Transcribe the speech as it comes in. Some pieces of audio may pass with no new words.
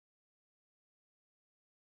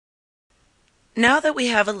Now that we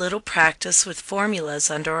have a little practice with formulas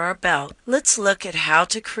under our belt, let's look at how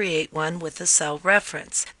to create one with a cell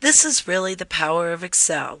reference. This is really the power of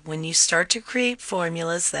Excel when you start to create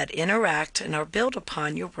formulas that interact and are built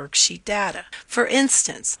upon your worksheet data. For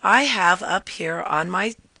instance, I have up here on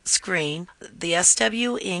my screen the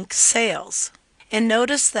SW Inc. sales. And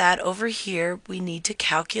notice that over here we need to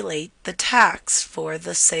calculate the tax for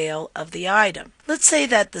the sale of the item. Let's say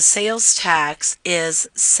that the sales tax is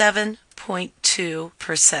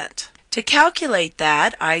 7.2%. To calculate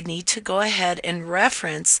that, I need to go ahead and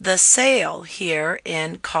reference the sale here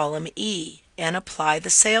in column E and apply the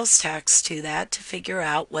sales tax to that to figure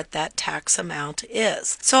out what that tax amount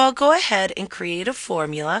is. So I'll go ahead and create a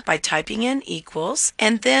formula by typing in equals,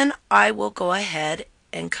 and then I will go ahead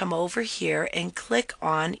and come over here and click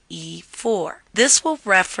on E4. This will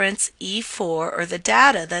reference E4 or the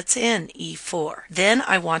data that's in E4. Then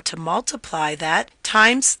I want to multiply that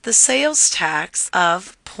times the sales tax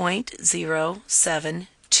of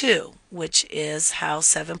 0.072, which is how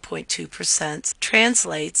 7.2%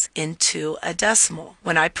 translates into a decimal.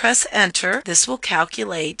 When I press enter, this will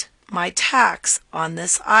calculate my tax on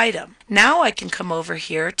this item. Now I can come over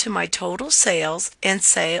here to my total sales and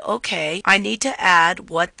say, okay, I need to add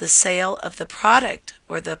what the sale of the product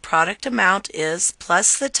or the product amount is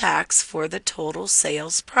plus the tax for the total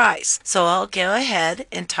sales price. So I'll go ahead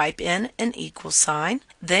and type in an equal sign,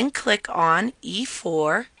 then click on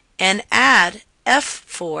E4 and add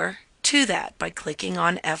F4 to that by clicking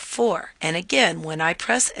on F4. And again, when I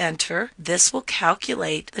press enter, this will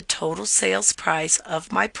calculate the total sales price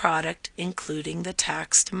of my product, including the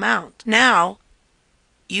taxed amount. Now,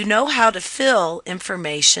 you know how to fill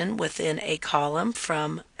information within a column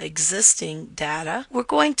from existing data. We're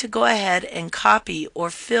going to go ahead and copy or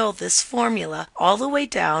fill this formula all the way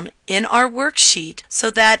down in our worksheet so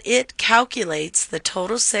that it calculates the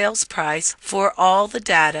total sales price for all the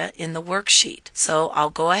data in the worksheet. So I'll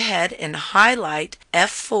go ahead and highlight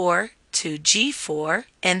F4 to G4,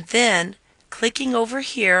 and then clicking over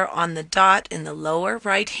here on the dot in the lower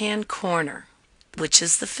right hand corner, which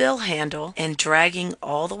is the fill handle, and dragging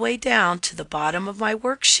all the way down to the bottom of my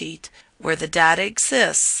worksheet where the data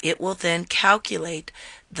exists, it will then calculate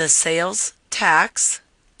the sales tax,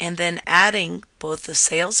 and then adding both the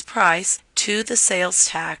sales price to the sales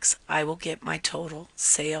tax, I will get my total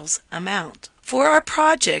sales amount. For our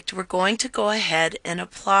project, we're going to go ahead and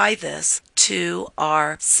apply this to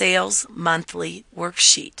our sales monthly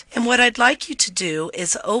worksheet. And what I'd like you to do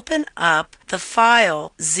is open up the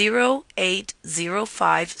file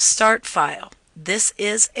 0805 start file. This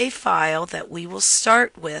is a file that we will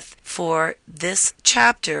start with for this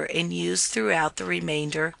chapter and use throughout the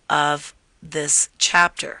remainder of this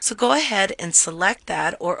chapter. So go ahead and select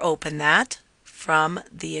that or open that from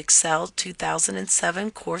the Excel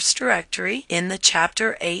 2007 course directory. In the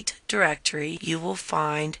Chapter 8 directory, you will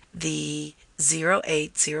find the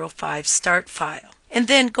 0805 start file. And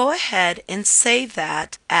then go ahead and save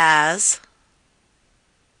that as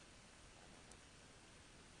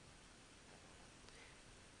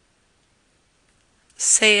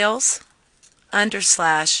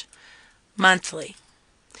sales_monthly.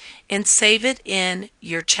 And save it in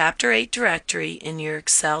your Chapter 8 directory in your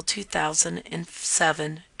Excel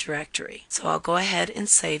 2007 directory. So I'll go ahead and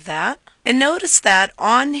save that. And notice that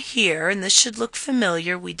on here, and this should look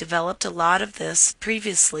familiar, we developed a lot of this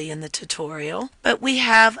previously in the tutorial, but we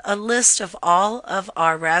have a list of all of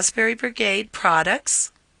our Raspberry Brigade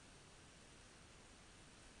products,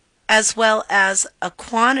 as well as a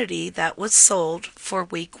quantity that was sold for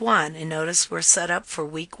week 1. And notice we're set up for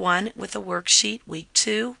week 1 with a worksheet, week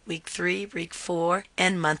 2, week 3, week 4,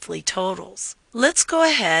 and monthly totals. Let's go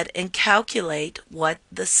ahead and calculate what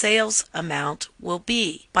the sales amount will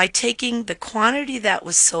be by taking the quantity that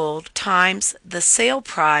was sold times the sale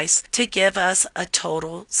price to give us a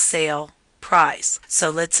total sale price. So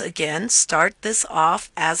let's again start this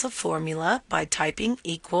off as a formula by typing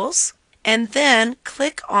equals, and then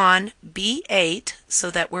click on B8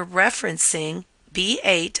 so that we're referencing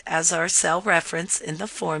B8 as our cell reference in the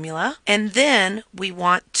formula. And then we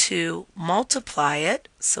want to multiply it,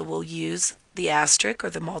 so we'll use the asterisk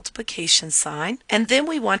or the multiplication sign. And then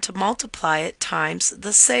we want to multiply it times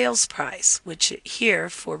the sales price, which here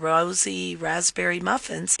for Rosie Raspberry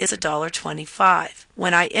Muffins is $1.25.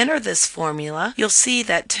 When I enter this formula, you'll see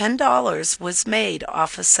that $10 was made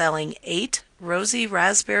off of selling 8 Rosie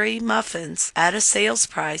Raspberry Muffins at a sales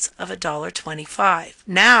price of $1.25.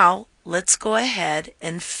 Now, let's go ahead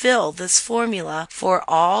and fill this formula for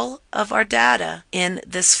all of our data in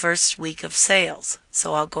this first week of sales.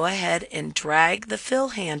 So I'll go ahead and drag the fill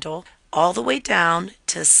handle all the way down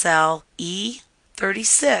to cell E3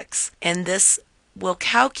 $36, and this will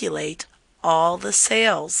calculate all the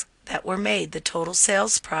sales that were made, the total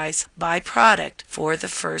sales price by product for the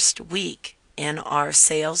first week in our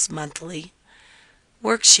sales monthly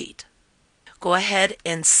worksheet. Go ahead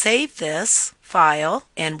and save this file,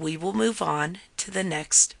 and we will move on to the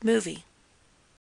next movie.